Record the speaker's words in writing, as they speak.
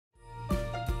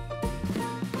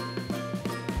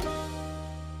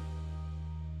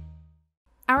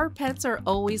Our pets are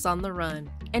always on the run,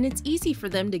 and it's easy for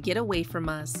them to get away from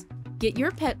us. Get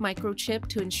your pet microchip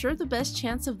to ensure the best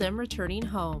chance of them returning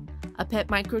home. A pet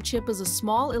microchip is a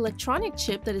small electronic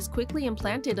chip that is quickly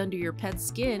implanted under your pet's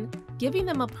skin, giving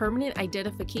them a permanent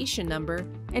identification number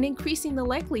and increasing the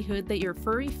likelihood that your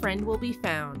furry friend will be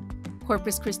found.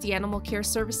 Corpus Christi Animal Care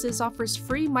Services offers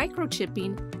free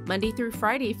microchipping Monday through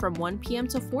Friday from 1 p.m.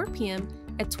 to 4 p.m.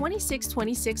 at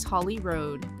 2626 Holly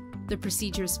Road. The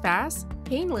procedure is fast,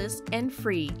 painless, and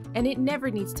free, and it never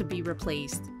needs to be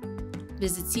replaced.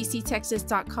 Visit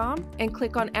cctexas.com and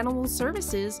click on Animal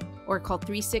Services or call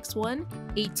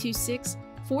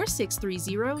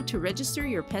 361-826-4630 to register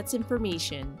your pet's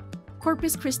information.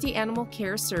 Corpus Christi Animal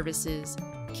Care Services,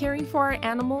 caring for our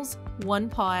animals one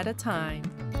paw at a time.